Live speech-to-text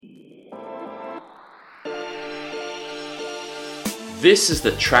This is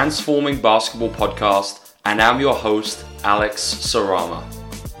the Transforming Basketball Podcast, and I'm your host, Alex Sarama.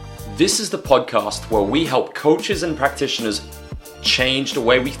 This is the podcast where we help coaches and practitioners change the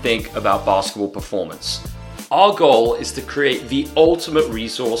way we think about basketball performance. Our goal is to create the ultimate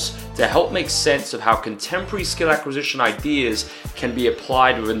resource to help make sense of how contemporary skill acquisition ideas can be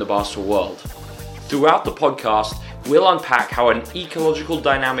applied within the basketball world. Throughout the podcast, we'll unpack how an ecological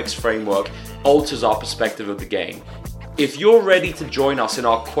dynamics framework alters our perspective of the game. If you're ready to join us in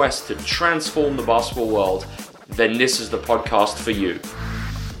our quest to transform the basketball world, then this is the podcast for you.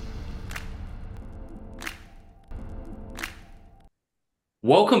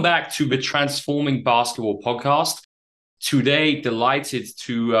 Welcome back to the Transforming Basketball Podcast. Today, delighted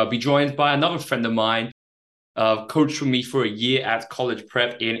to be joined by another friend of mine, coached with me for a year at college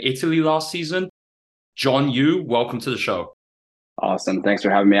prep in Italy last season. John Yu, welcome to the show. Awesome. Thanks for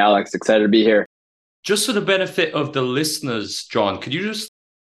having me, Alex. Excited to be here. Just for the benefit of the listeners, John, could you just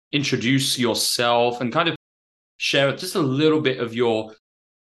introduce yourself and kind of share just a little bit of your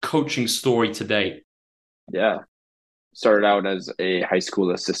coaching story to date? Yeah. Started out as a high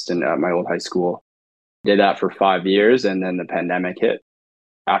school assistant at my old high school. Did that for 5 years, and then the pandemic hit.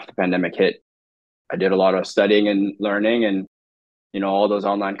 After the pandemic hit, I did a lot of studying and learning and, all those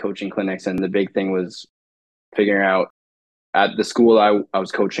online coaching clinics. And the big thing was figuring out at the school I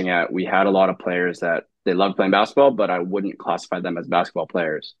was coaching at, we had a lot of players that they loved playing basketball, but I wouldn't classify them as basketball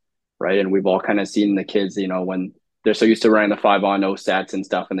players, right? And we've all kind of seen the kids, when they're so used to running the 5-on-0 sets and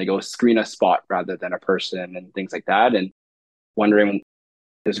stuff, and they go screen a spot rather than a person and things like that. And wondering,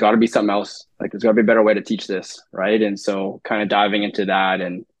 there's got to be something else. Like, there's got to be a better way to teach this, right? And so kind of diving into that,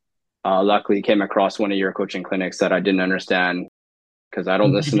 and luckily came across one of your coaching clinics that I didn't understand because I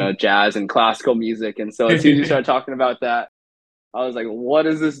don't listen to jazz and classical music. And so as soon as you started talking about that, I was like, what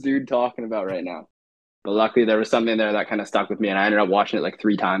is this dude talking about right now? But luckily there was something there that kind of stuck with me, and I ended up watching it like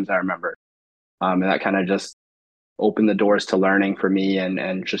 3 times, I remember. And that kind of just opened the doors to learning for me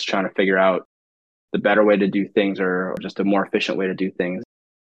and just trying to figure out the better way to do things, or just a more efficient way to do things.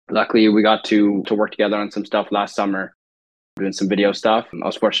 Luckily, we got to work together on some stuff last summer, doing some video stuff. I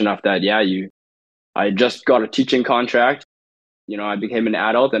was fortunate enough that, I just got a teaching contract. I became an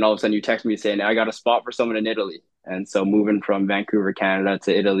adult, and all of a sudden you text me saying, I got a spot for someone in Italy. And so moving from Vancouver, Canada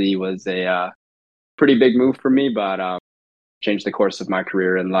to Italy was a pretty big move for me, but changed the course of my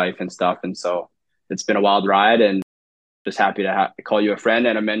career and life and stuff. And so it's been a wild ride, and just happy to call you a friend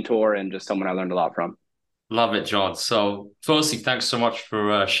and a mentor and just someone I learned a lot from. Love it, John. So firstly, thanks so much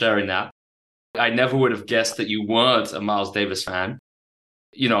for sharing that. I never would have guessed that you weren't a Miles Davis fan.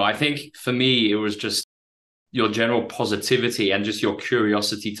 I think for me, it was just your general positivity and just your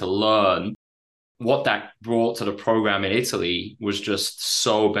curiosity to learn. What that brought to the program in Italy was just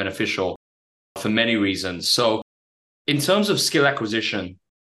so beneficial for many reasons. So in terms of skill acquisition,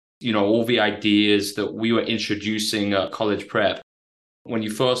 all the ideas that we were introducing at college prep, when you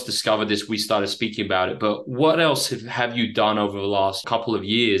first discovered this, we started speaking about it. But what else have you done over the last couple of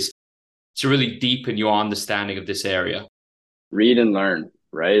years to really deepen your understanding of this area? Read and learn,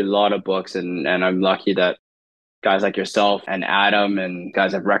 right? A lot of books. And I'm lucky that guys like yourself and Adam and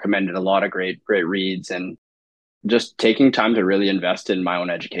guys have recommended a lot of great reads, and just taking time to really invest in my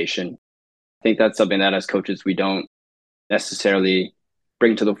own education. I think that's something that as coaches, we don't necessarily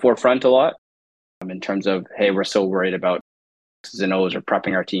bring to the forefront a lot in terms of, hey, we're so worried about X's and O's or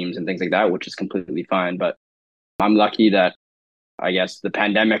prepping our teams and things like that, which is completely fine. But I'm lucky that I guess the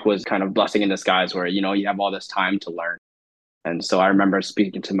pandemic was kind of blessing in disguise where, you have all this time to learn. And so I remember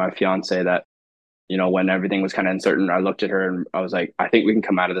speaking to my fiance that, when everything was kind of uncertain, I looked at her and I was like, I think we can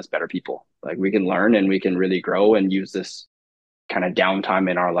come out of this better people. Like, we can learn and we can really grow and use this kind of downtime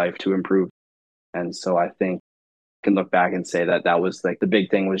in our life to improve. And so I think I can look back and say that was like the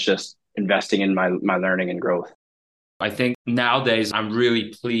big thing, was just investing in my learning and growth. I think nowadays I'm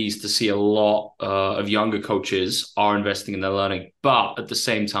really pleased to see a lot of younger coaches are investing in their learning. But at the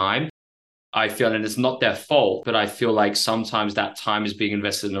same time, I feel, and it's not their fault, but I feel like sometimes that time is being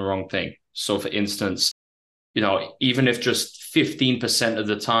invested in the wrong thing. So for instance, even if just 15% of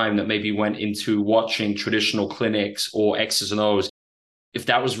the time that maybe went into watching traditional clinics or X's and O's, if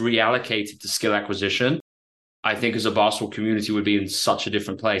that was reallocated to skill acquisition, I think as a basketball community would be in such a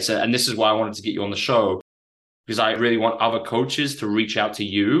different place. And this is why I wanted to get you on the show, because I really want other coaches to reach out to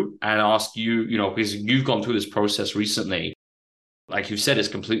you and ask you, because you've gone through this process recently. Like you've said, it's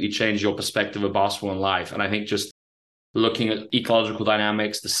completely changed your perspective of basketball and life. And I think just looking at ecological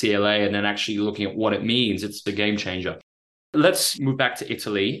dynamics, the CLA, and then actually looking at what it means, it's a game changer. Let's move back to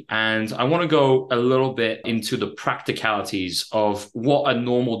Italy. And I want to go a little bit into the practicalities of what a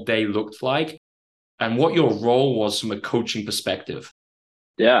normal day looked like and what your role was from a coaching perspective.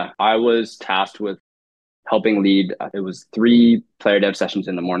 Yeah, I was tasked with helping lead. It was 3 player dev sessions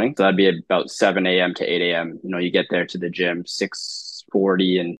in the morning. So that'd be about 7 a.m. to 8 a.m. You get there to the gym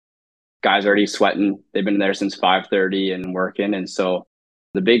 6:40 and guys already sweating. They've been there since 5:30 and working. And so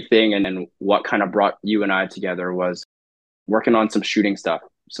the big thing and what kind of brought you and I together was working on some shooting stuff,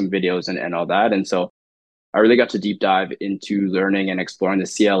 some videos and all that. And so I really got to deep dive into learning and exploring the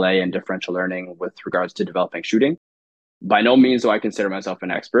CLA and differential learning with regards to developing shooting. By no means do I consider myself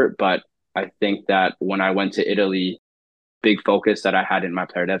an expert, but I think that when I went to Italy, big focus that I had in my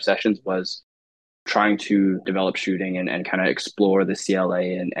player dev sessions was trying to develop shooting and kind of explore the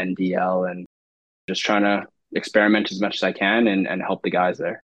CLA and NDL and just trying to experiment as much as I can and help the guys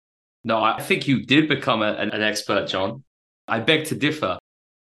there. No, I think you did become an expert, John. I beg to differ.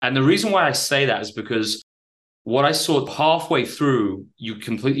 And the reason why I say that is because what I saw halfway through, you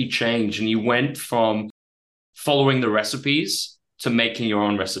completely changed and you went from following the recipes to making your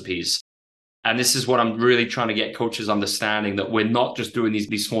own recipes. And this is what I'm really trying to get coaches understanding, that we're not just doing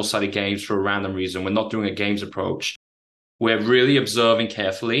these small-sided games for a random reason. We're not doing a games approach. We're really observing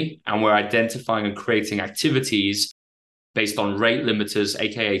carefully and we're identifying and creating activities based on rate limiters,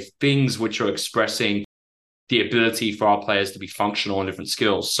 aka things which are expressing the ability for our players to be functional on different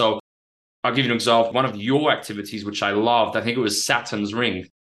skills. So I'll give you an example. One of your activities, which I loved, I think it was Saturn's Ring.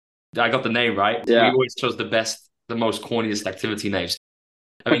 I got the name right. Yeah. We always chose the most corniest activity names.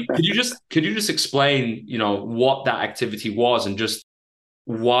 I mean, could you just explain, what that activity was and just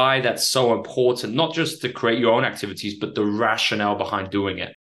why that's so important, not just to create your own activities, but the rationale behind doing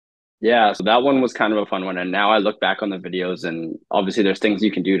it? Yeah, so that one was kind of a fun one. And now I look back on the videos and obviously there's things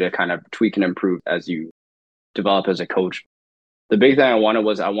you can do to kind of tweak and improve as you develop as a coach. The big thing I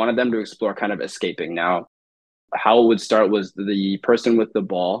wanted them to explore kind of escaping. Now, how it would start was the person with the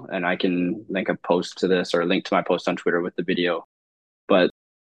ball, and I can link a post to this or link to my post on Twitter with the video. But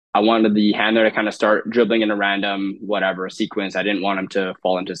I wanted the handler to kind of start dribbling in a random whatever sequence. I didn't want him to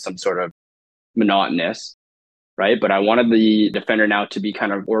fall into some sort of monotonous, right? But I wanted the defender now to be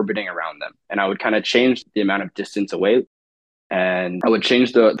kind of orbiting around them. And I would kind of change the amount of distance away and I would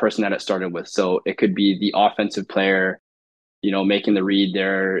change the person that it started with. So it could be the offensive player, making the read.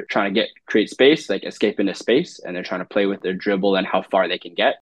 They're trying to create space, like escape into space, and they're trying to play with their dribble and how far they can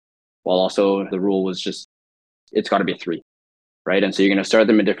get. While also the rule was just, it's got to be a 3, right? And so you're going to start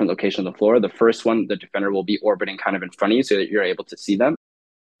them in different locations on the floor. The first one, the defender will be orbiting kind of in front of you so that you're able to see them.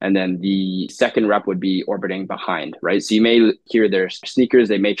 And then the second rep would be orbiting behind, right? So you may hear their sneakers.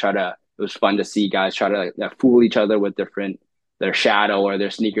 They may try to, it was fun to see guys try to fool each other with their shadow or their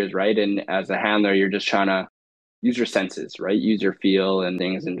sneakers, right? And as a handler, you're just trying to use your senses, right? Use your feel and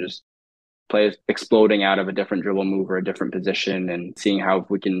things and just play exploding out of a different dribble move or a different position and seeing how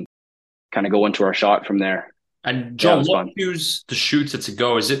we can kind of go into our shot from there. And John, what cues the shooter to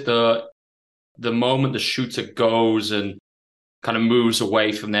go? Is it the moment the shooter goes and kind of moves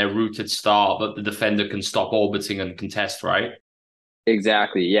away from their rooted start, but the defender can stop orbiting and contest, right?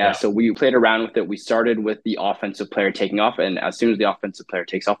 Exactly. Yeah. So we played around with it. We started with the offensive player taking off. And as soon as the offensive player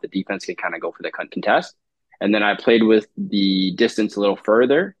takes off, the defense can kind of go for the contest. And then I played with the distance a little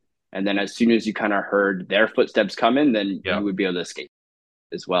further. And then as soon as you kind of heard their footsteps come in, then you would be able to escape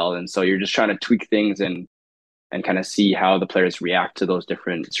as well. And so you're just trying to tweak things and kind of see how the players react to those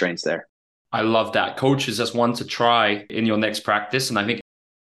different strengths there. I love that. Coaches, that's one to try in your next practice. And I think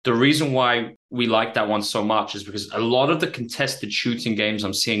the reason why we like that one so much is because a lot of the contested shooting games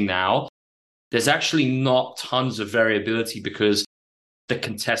I'm seeing now, there's actually not tons of variability because the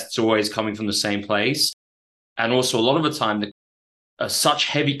contest's always coming from the same place. And also a lot of the time, such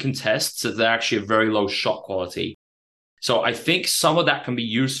heavy contests that they're actually a very low shot quality. So I think some of that can be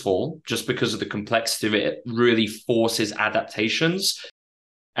useful just because of the complexity of it. It really forces adaptations.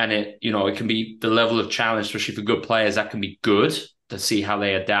 And it can be the level of challenge, especially for good players, that can be good to see how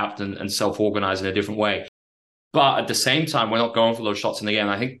they adapt and self-organize in a different way. But at the same time, we're not going for those shots in the game.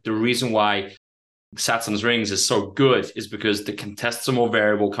 I think the reason why Saturn's Rings is so good is because the contests are more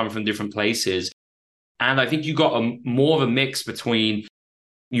variable, coming from different places. And I think you got more of a mix between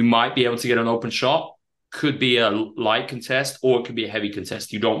you might be able to get an open shot, could be a light contest, or it could be a heavy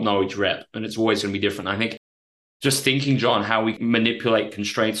contest. You don't know each rep, and it's always going to be different. I think just thinking, John, how we manipulate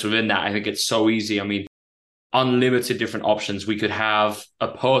constraints within that, I think it's so easy. I mean, unlimited different options. We could have a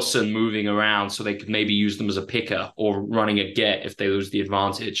person moving around so they could maybe use them as a picker or running a get if they lose the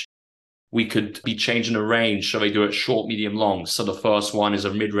advantage. We could be changing the range so they do it short, medium, long. So the first one is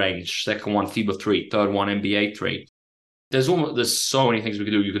a mid-range, second one FIBA 3, third one NBA 3. There's so many things we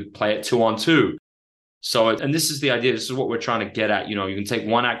could do. You could play it 2-on-2. So, and this is the idea. This is what we're trying to get at. You can take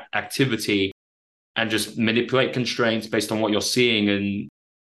one activity and just manipulate constraints based on what you're seeing. And,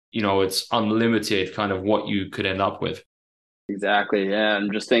 it's unlimited kind of what you could end up with. Exactly. Yeah.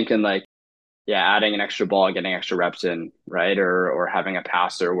 I'm just thinking like, yeah, adding an extra ball, getting extra reps in, right? Or having a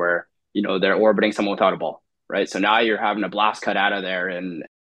passer where, they're orbiting someone without a ball, right? So now you're having a blast cut out of there and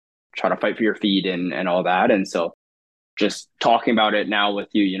try to fight for your feet and all that. And so just talking about it now with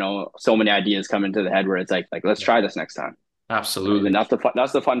you, so many ideas come into the head where it's like let's try this next time. Right? Absolutely. And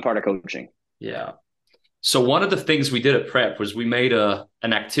that's the fun part of coaching. Yeah. So one of the things we did at Prep was we made an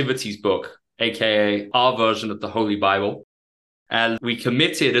activities book, aka our version of the Holy Bible. And we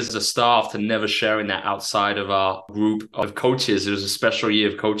committed as a staff to never sharing that outside of our group of coaches. It was a special year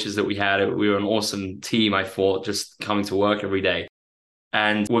of coaches that we had. We were an awesome team, I thought, just coming to work every day.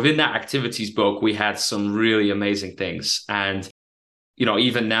 And within that activities book, we had some really amazing things. And,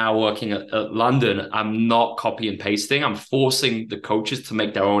 even now working at London, I'm not copy and pasting. I'm forcing the coaches to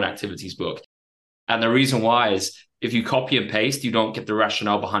make their own activities book. And the reason why is if you copy and paste, you don't get the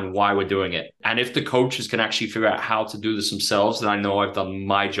rationale behind why we're doing it. And if the coaches can actually figure out how to do this themselves, then I know I've done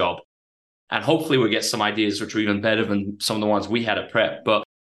my job. And hopefully we'll get some ideas which are even better than some of the ones we had at Prep. But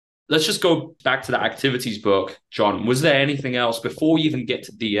let's just go back to the activities book. John, was there anything else before we even get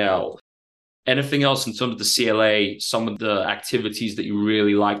to DL? Anything else in terms of the CLA, some of the activities that you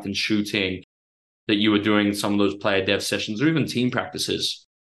really liked in shooting that you were doing in some of those player dev sessions or even team practices?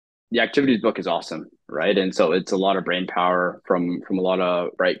 The activities book is awesome, right? And so it's a lot of brain power from a lot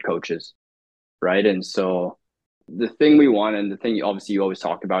of bright coaches, right? And so the thing we want and the thing obviously you always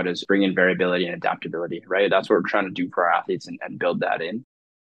talk about is bring in variability and adaptability, right? That's what we're trying to do for our athletes and build that in.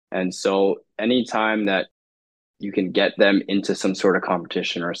 And so anytime that you can get them into some sort of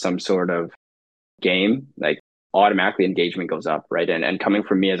competition or some sort of game, like automatically engagement goes up, right? And coming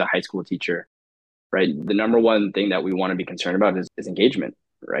from me as a high school teacher, right? The number one thing that we want to be concerned about is engagement,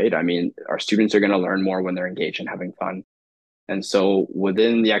 right? I mean, our students are going to learn more when they're engaged and having fun. And so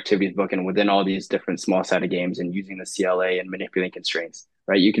within the activities book and within all these different small set of games and using the CLA and manipulating constraints,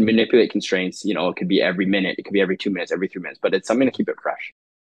 right? You can manipulate constraints, it could be every minute, it could be every 2 minutes, every 3 minutes, but it's something to keep it fresh,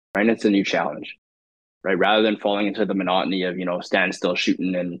 right? And it's a new challenge, right? Rather than falling into the monotony of, stand still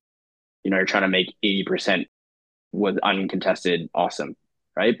shooting and, you're trying to make 80% with uncontested awesome,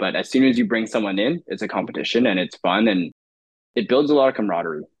 right? But as soon as you bring someone in, it's a competition and it's fun and it builds a lot of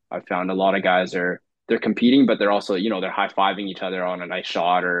camaraderie. I've found a lot of guys they're competing, but they're also, they're high-fiving each other on a nice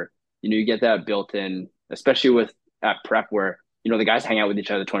shot or, you get that built in, especially at Prep where, the guys hang out with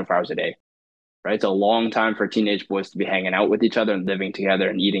each other 24 hours a day, right? It's a long time for teenage boys to be hanging out with each other and living together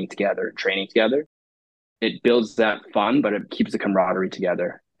and eating together and training together. It builds that fun, but it keeps the camaraderie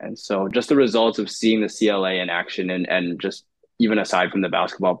together. And so just the results of seeing the CLA in action and just even aside from the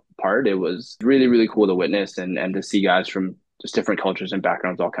basketball part, it was really, really cool to witness and to see guys from just different cultures and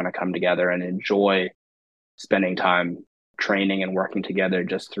backgrounds all kind of come together and enjoy spending time training and working together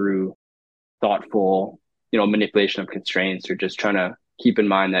just through thoughtful, manipulation of constraints or just trying to keep in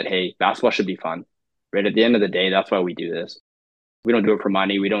mind that, hey, basketball should be fun, right? At the end of the day, that's why we do this. We don't do it for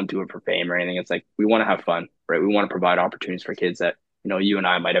money. We don't do it for fame or anything. It's like, we want to have fun, right? We want to provide opportunities for kids that, you and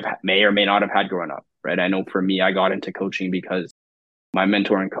I may or may not have had growing up, right? I know for me, I got into coaching because my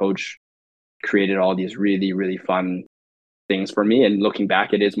mentor and coach created all these really, really fun things for me. And looking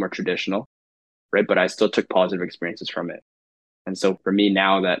back, it is more traditional, right? But I still took positive experiences from it. And so for me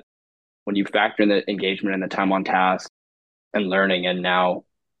now that when you factor in the engagement and the time on task and learning and now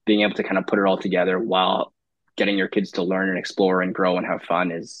being able to kind of put it all together while getting your kids to learn and explore and grow and have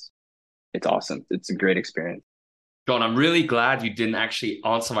fun it's awesome. It's a great experience. John, I'm really glad you didn't actually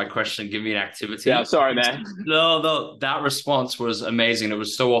answer my question and give me an activity. Yeah, sorry, man. No, that response was amazing. It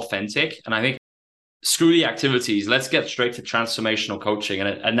was so authentic. And I think screw the activities. Let's get straight to transformational coaching.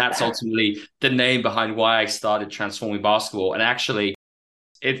 And that's ultimately the name behind why I started Transforming Basketball. And actually,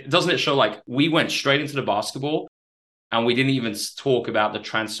 doesn't it show like we went straight into the basketball and we didn't even talk about the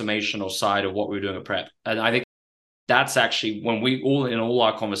transformational side of what we were doing at Prep. And I think that's actually when we in all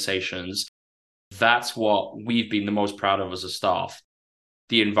our conversations, that's what we've been the most proud of as a staff.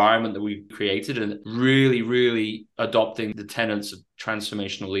 The environment that we've created and really, really adopting the tenets of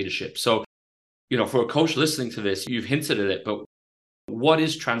transformational leadership. So, for a coach listening to this, you've hinted at it, but what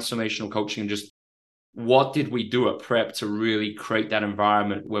is transformational coaching? Just what did we do at Prep to really create that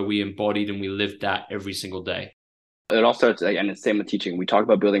environment where we embodied and we lived that every single day? It all starts, and it's the same with teaching. We talk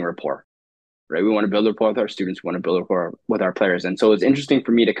about building rapport, right? We want to build rapport with our students. We want to build rapport with our players. And so it's interesting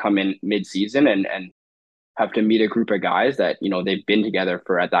for me to come in mid-season and have to meet a group of guys that, they've been together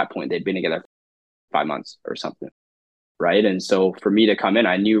for, at that point, they'd been together 5 months or something, right? And so for me to come in,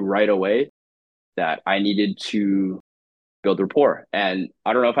 I knew right away that I needed to build rapport. And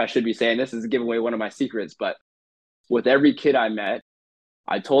I don't know if I should be saying this is giving away one of my secrets, but with every kid I met,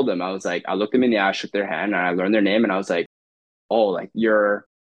 I told them, I was like, I looked them in the eye, shook their hand, and I learned their name. And I was like, oh, like you're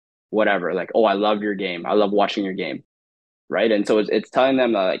whatever. Like, oh, I love your game. I love watching your game. Right. And so it's telling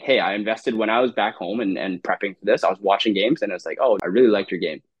them that, like, hey, I invested when I was back home and prepping for this. I was watching games and it's like, oh, I really liked your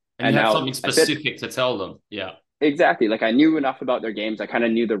game. And you And had now something I said, specific to tell them. Yeah. exactly. Like I knew enough about their games. I kind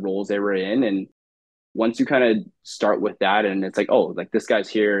of knew the roles they were in. And once you kind of start with that and it's like, oh, like this guy's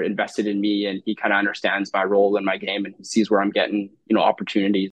here invested in me and he kind of understands my role in my game and he sees where I'm getting,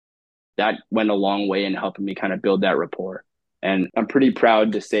 opportunities. That went a long way in helping me kind of build that rapport. And I'm pretty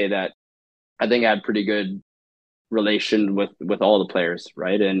proud to say that I think I had pretty good relation with all the players,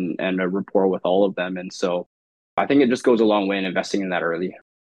 right? And a rapport with all of them. And so I think it just goes a long way in investing in that early. It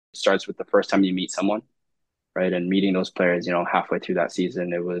starts with the first time you meet someone, right? And meeting those players, halfway through that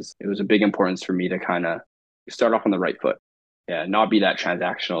season, it was a big importance for me to kind of start off on the right foot. Yeah, not be that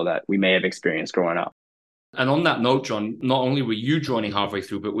transactional that we may have experienced growing up. And on that note, John, not only were you joining halfway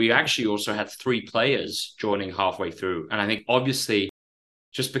through, but we actually also had 3 players joining halfway through. And I think obviously,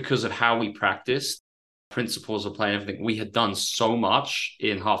 just because of how we practiced, principles of play and everything, we had done so much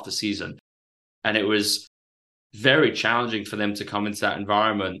in half the season. And it was very challenging for them to come into that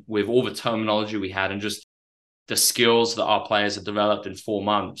environment with all the terminology we had and just the skills that our players had developed in 4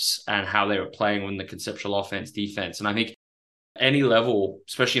 months and how they were playing in the conceptual offense, defense. And I think any level,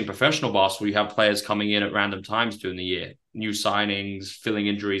 especially in professional basketball, you have players coming in at random times during the year, new signings, filling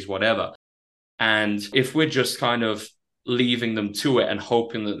injuries, whatever. And if we're just kind of leaving them to it and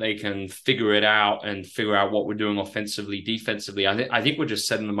hoping that they can figure it out and figure out what we're doing offensively, defensively, I think we're just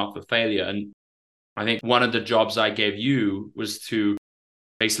setting them up for failure. And I think one of the jobs I gave you was to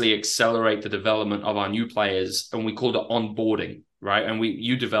basically accelerate the development of our new players, and we called it onboarding, right? And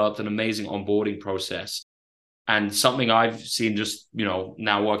you developed an amazing onboarding process. And something I've seen just,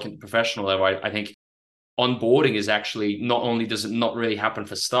 now working at the professional level, I think onboarding is actually not only does it not really happen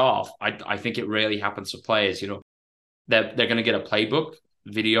for staff, I think it rarely happens for players. They're going to get a playbook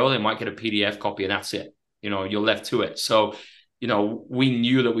video, they might get a PDF copy, and that's it. You're left to it. So, we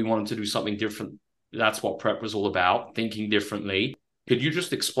knew that we wanted to do something different. That's what prep was all about, thinking differently. Could you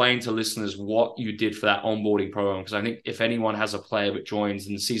just explain to listeners what you did for that onboarding program? Because I think if anyone has a player that joins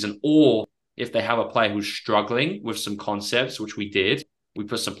in the season, or if they have a player who's struggling with some concepts, which we did, we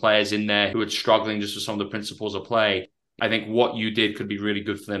put some players in there who are struggling just with some of the principles of play. I think what you did could be really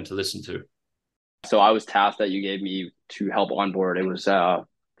good for them to listen to. So I was tasked that you gave me to help onboard. It was a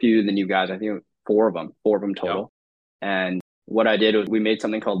few of the new guys, I think 4 of them total. Yep. And what I did was we made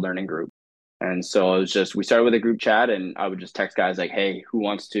something called Learning Group. And so it was just, we started with a group chat and I would just text guys like, hey, who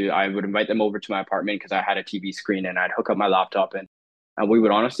wants to, I would invite them over to my apartment because I had a TV screen and I'd hook up my laptop and we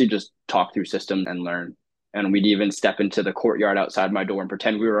would honestly just talk through systems and learn. And we'd even step into the courtyard outside my door and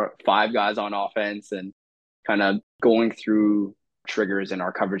pretend we were 5 guys on offense and kind of going through triggers and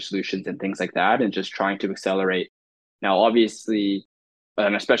our coverage solutions and things like that and just trying to accelerate. Now, obviously,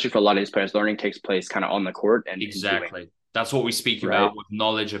 and especially for a lot of these players, learning takes place kind of on the court. And exactly. That's what we speak about with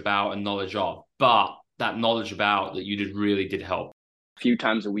knowledge about and knowledge of. But that knowledge about that you really did help. A few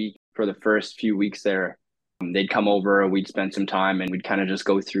times a week for the first few weeks there, they'd come over, we'd spend some time and we'd kind of just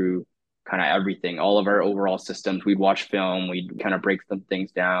go through kind of everything, all of our overall systems. We'd watch film, we'd kind of break some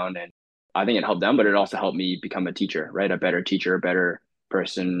things down. And I think it helped them, but it also helped me become a teacher, right? A better teacher, a better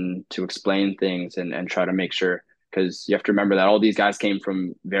person to explain things and try to make sure, because you have to remember that all these guys came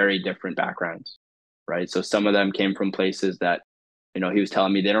from very different backgrounds, right? So some of them came from places that, he was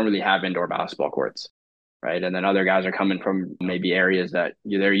telling me they don't really have indoor basketball courts, right? And then other guys are coming from maybe areas that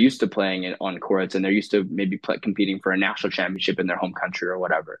they're used to playing on courts and they're used to maybe competing for a national championship in their home country or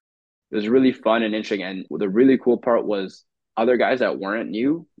whatever. It was really fun and interesting. And the really cool part was other guys that weren't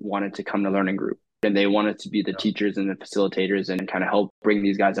new wanted to come to Learning Group and they wanted to be the teachers and the facilitators and kind of help bring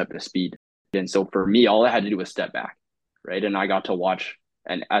these guys up to speed. And so for me, all I had to do was step back, right? And I got to watch.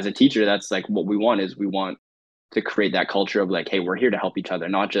 And as a teacher, that's like what we want to create that culture of like, hey, we're here to help each other,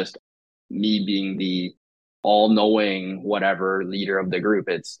 not just me being the all-knowing whatever leader of the group.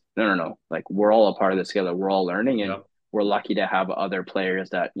 It's no. Like we're all a part of this together. We're all learning and we're lucky to have other players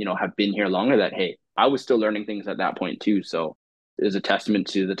that, have been here longer that, hey, I was still learning things at that point too. So it was a testament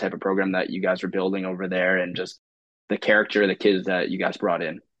to the type of program that you guys are building over there and just the character of the kids that you guys brought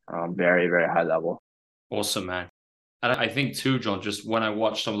in. Very, very high level. Awesome, man. And I think too, John, just when I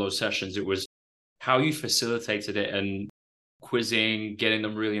watched some of those sessions, it was how you facilitated it and quizzing, getting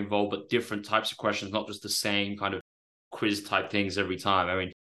them really involved, but different types of questions, not just the same kind of quiz type things every time. I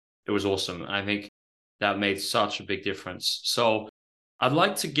mean, it was awesome. And I think that made such a big difference. So I'd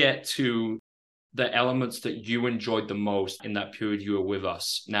like to get to the elements that you enjoyed the most in that period you were with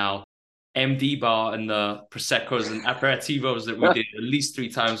us. Now, MD bar and the Proseccos and aperitivos that we did at least 3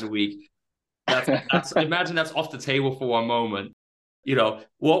 times a week. That's imagine that's off the table for one moment.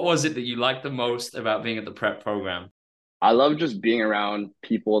 What was it that you liked the most about being at the prep program? I love just being around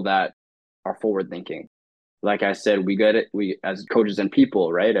people that are forward thinking. Like I said, we as coaches and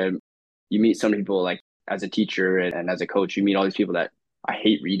people, right? And you meet some people like as a teacher and as a coach, you meet all these people that I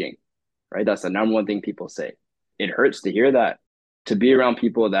hate reading, right? That's the number one thing people say. It hurts to hear that. To be around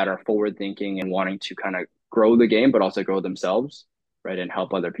people that are forward thinking and wanting to kind of grow the game, but also grow themselves, right? And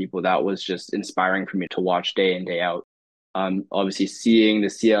help other people. That was just inspiring for me to watch day in, day out. Obviously seeing the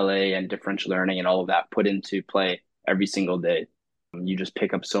CLA and differential learning and all of that put into play every single day. You just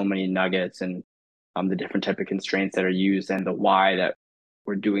pick up so many nuggets and the different type of constraints that are used and the why that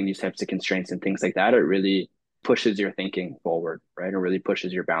we're doing these types of constraints and things like that. It really pushes your thinking forward, right? It really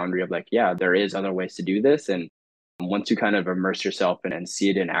pushes your boundary of like, yeah, there is other ways to do this. And once you kind of immerse yourself and see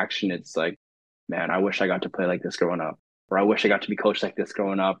it in action, it's like, man, I wish I got to play like this growing up, or I wish I got to be coached like this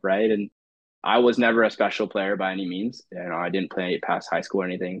growing up, right? And I was never a special player by any means. I didn't play past high school or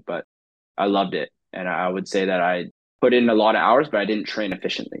anything, but I loved it. And I would say that I put in a lot of hours, but I didn't train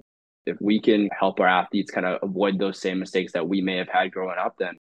efficiently. If we can help our athletes kind of avoid those same mistakes that we may have had growing up,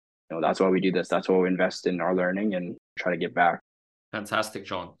 then that's why we do this. That's why we invest in our learning and try to give back. Fantastic,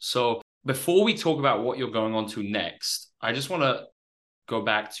 John. So before we talk about what you're going on to next, I just want to go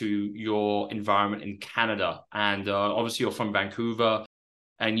back to your environment in Canada. And obviously you're from Vancouver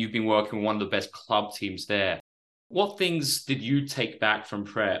and you've been working with one of the best club teams there. What things did you take back from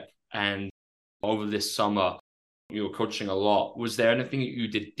prep and over this summer? You were coaching a lot. Was there anything that you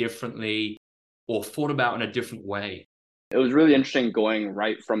did differently or thought about in a different way? It was really interesting going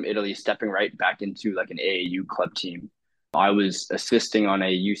right from Italy, stepping right back into like an AAU club team. I was assisting on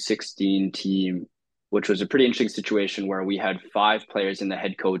a U16 team, which was a pretty interesting situation where we had 5 players and the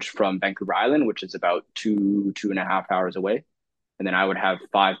head coach from Vancouver Island, which is about 2.5 hours away. And then I would have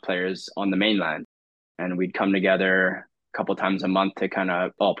 5 players on the mainland. And we'd come together a couple times a month to kind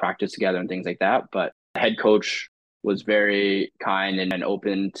of all practice together and things like that. But the head coach was very kind and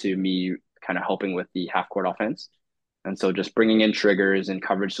open to me kind of helping with the half court offense. And so just bringing in triggers and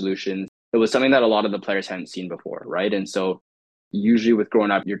coverage solutions, it was something that a lot of the players hadn't seen before, right? And so usually with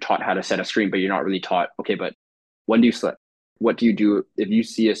growing up, you're taught how to set a screen, but you're not really taught, okay, but when do you slip? What do you do if you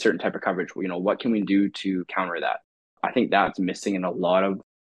see a certain type of coverage? What can we do to counter that? I think that's missing in a lot of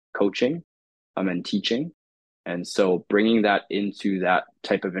coaching and teaching. And so bringing that into that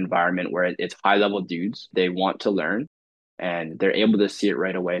type of environment where it's high level dudes, they want to learn and they're able to see it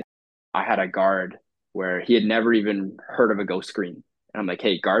right away. I had a guard where he had never even heard of a go screen. And I'm like,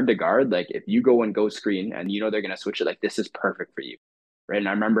 hey, guard to guard, like if you go and go screen and they're going to switch it, like this is perfect for you. Right. And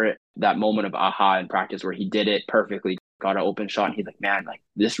I remember that moment of aha in practice where he did it perfectly, got an open shot. And he's like, man, like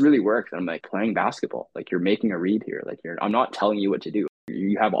this really works. And I'm like, playing basketball, like you're making a read here. Like I'm not telling you what to do.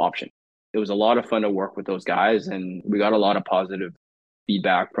 You have options. It was a lot of fun to work with those guys. And we got a lot of positive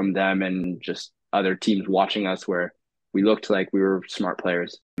feedback from them and just other teams watching us where we looked like we were smart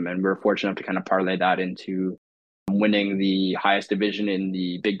players. And we were fortunate enough to kind of parlay that into winning the highest division in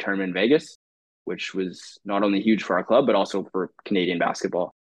the big tournament in Vegas, which was not only huge for our club, but also for Canadian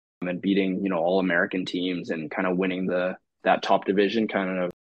basketball. And beating, all American teams and kind of winning that top division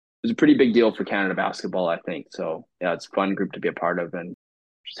was a pretty big deal for Canada basketball, I think. So yeah, it's a fun group to be a part of and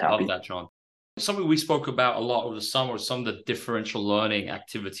just happy. Love that, John. Something we spoke about a lot over the summer was some of the differential learning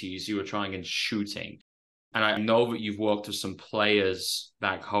activities you were trying in shooting. And I know that you've worked with some players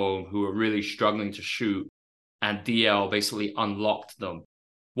back home who are really struggling to shoot, and DL basically unlocked them.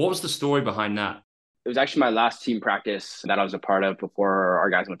 What was the story behind that? It was actually my last team practice that I was a part of before our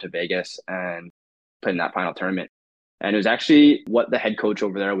guys went to Vegas and played in that final tournament. And it was actually what the head coach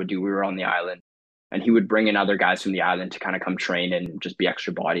over there would do. We were on the island and he would bring in other guys from the island to kind of come train and just be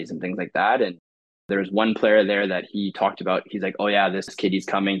extra bodies and things like that. And there was one player there that he talked about. He's like, oh yeah, this kid, he's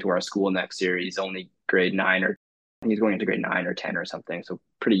coming to our school next year. He's only grade 9 or I think he's going into grade 9 or 10 or something. So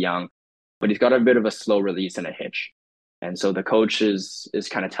pretty young, but he's got a bit of a slow release and a hitch. And so the coach is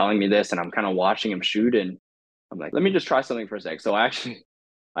kind of telling me this and I'm kind of watching him shoot and I'm like, let me just try something for a sec. So I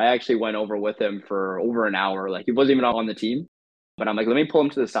actually went over with him for over an hour. Like he wasn't even on the team, but I'm like, let me pull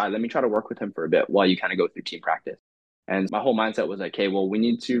him to the side. Let me try to work with him for a bit while you kind of go through team practice. And my whole mindset was like, okay, well, we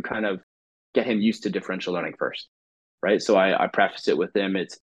need to kind of get him used to differential learning first, right? So I prefaced it with him.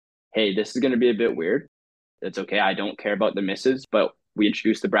 It's, hey, this is going to be a bit weird. It's okay. I don't care about the misses, but we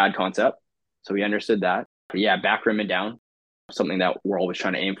introduced the Brad concept. So we understood that. But yeah, back rim and down, something that we're always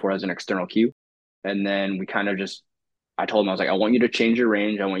trying to aim for as an external cue. And then we kind of just, I told him, I was like, I want you to change your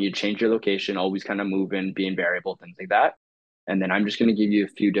range. I want you to change your location, always kind of moving, being variable, things like that. And then I'm just going to give you a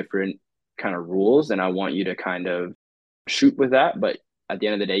few different kind of rules. And I want you to kind of shoot with that. But at the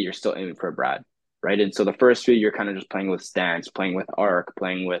end of the day, you're still aiming for a Brad, right? And so the first few, you're kind of just playing with stance, playing with arc,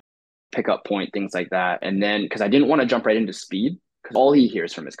 playing with pickup point, things like that. And then, because I didn't want to jump right into speed, because all he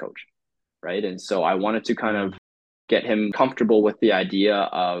hears from his coach, right? And so I wanted to kind of get him comfortable with the idea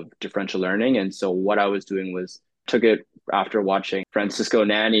of differential learning. And so what I was doing was took it after watching Francisco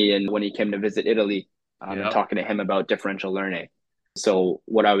Nani and when he came to visit Italy and talking to him about differential learning. So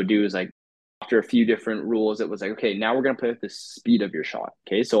what I would do is like, after a few different rules, it was like, okay, now we're going to play with the speed of your shot.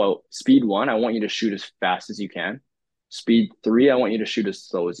 Okay. So speed 1, I want you to shoot as fast as you can. Speed 3, I want you to shoot as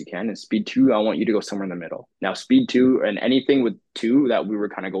slow as you can. And speed 2, I want you to go somewhere in the middle. Now, speed 2 and anything with 2 that we were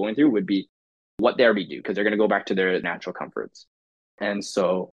kind of going through would be what they already do, because they're going to go back to their natural comforts. And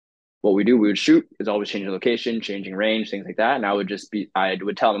so what we would shoot is always changing location, changing range, things like that. And I would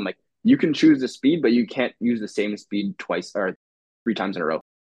tell them like, you can choose the speed, but you can't use the same speed twice or 3 times in a row.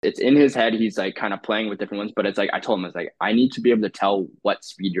 It's in his head. He's like kind of playing with different ones, but it's like, I told him, it's like, I need to be able to tell what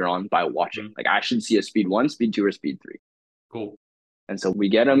speed you're on by watching. Like I should see a speed 1, speed 2, or speed 3. Cool. And so we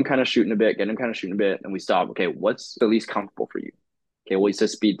get him kind of shooting a bit, and we stop. Okay, what's the least comfortable for you? Okay, well, he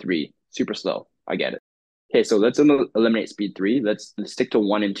says speed 3, super slow. I get it. Okay, so let's eliminate speed 3. Let's stick to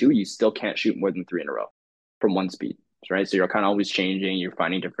 1 and 2. You still can't shoot more than 3 in a row from one speed, right? So you're kind of always changing. You're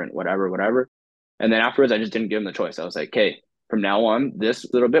finding different whatever. And then afterwards, I just didn't give him the choice. I was like, okay, from now on, this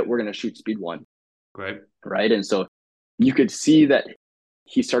little bit, we're going to shoot speed 1. Great. Right. And so you could see that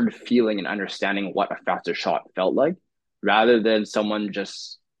he started feeling and understanding what a faster shot felt like, rather than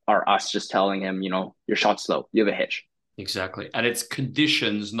us just telling him, your shot's slow, you have a hitch. Exactly. And it's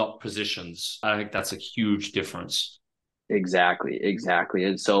conditions, not positions. I think that's a huge difference. Exactly.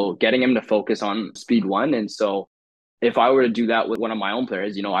 And so getting him to focus on speed 1. And so if I were to do that with one of my own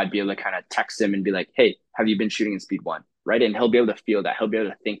players, I'd be able to kind of text him and be like, hey, have you been shooting in speed 1? Right. And he'll be able to feel that. He'll be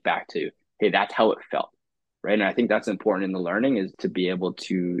able to think back to, hey, that's how it felt. Right. And I think that's important in the learning, is to be able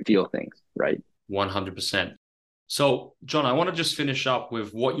to feel things. Right. 100%. So, John, I want to just finish up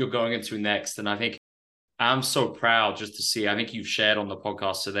with what you're going into next. And I think I'm so proud just to see, I think you've shared on the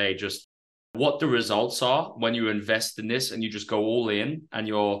podcast today, just what the results are when you invest in this and you just go all in and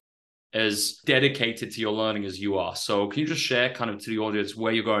you're as dedicated to your learning as you are. So can you just share kind of to the audience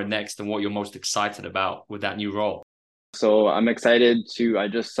where you're going next and what you're most excited about with that new role? So I'm excited I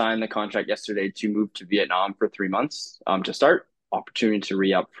just signed the contract yesterday to move to Vietnam for 3 months to start. Opportunity to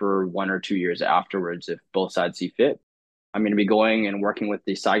re-up for 1 or 2 years afterwards if both sides see fit. I'm going to be going and working with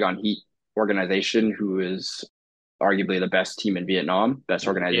the Saigon Heat organization, who is arguably the best team in Vietnam, best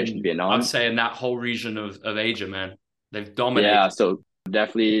organization in Vietnam. I'd say in that whole region of Asia, man. They've dominated. Yeah, so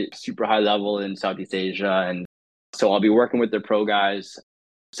definitely super high level in Southeast Asia. And so I'll be working with their pro guys.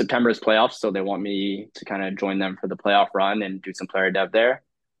 September is playoffs, so they want me to kind of join them for the playoff run and do some player dev there.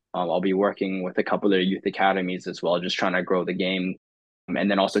 I'll be working with a couple of their youth academies as well, just trying to grow the game. And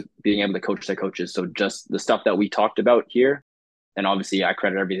then also being able to coach their coaches. So just the stuff that we talked about here. And obviously I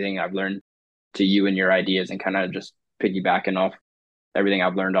credit everything I've learned to you and your ideas, and kind of just piggybacking off everything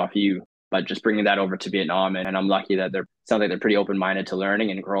I've learned off you, but just bringing that over to Vietnam. And I'm lucky that sounds like they're pretty open-minded to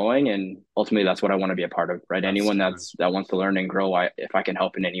learning and growing. And ultimately that's what I want to be a part of, right? Anyone that wants to learn and grow, if I can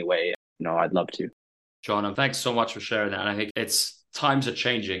help in any way, I'd love to. John, and thanks so much for sharing that. And I think times are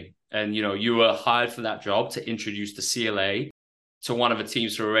changing, and you were hired for that job to introduce the CLA to one of the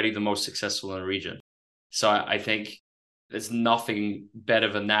teams who are already the most successful in the region. So I think there's nothing better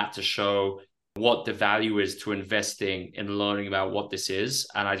than that to show what the value is to investing in learning about what this is.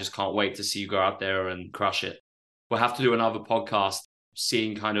 And I just can't wait to see you go out there and crush it. We'll have to do another podcast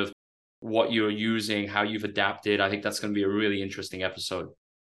seeing kind of what you're using, how you've adapted. I think that's going to be a really interesting episode.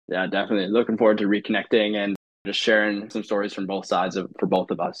 Yeah, definitely. Looking forward to reconnecting and just sharing some stories from both sides for both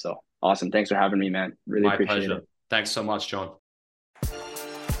of us. So awesome. Thanks for having me, man. Really My appreciate pleasure. it. Thanks so much, John.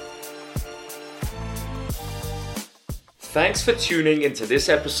 Thanks for tuning into this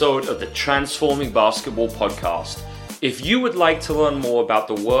episode of the Transforming Basketball podcast. If you would like to learn more about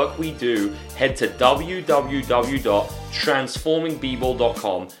the work we do, head to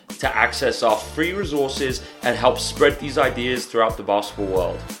www.transformingbball.com to access our free resources and help spread these ideas throughout the basketball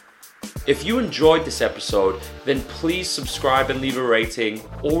world. If you enjoyed this episode, then please subscribe and leave a rating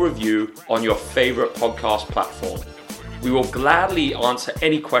or review on your favorite podcast platform. We will gladly answer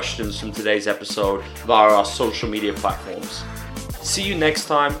any questions from today's episode via our social media platforms. See you next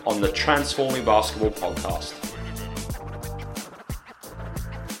time on the Transforming Basketball podcast.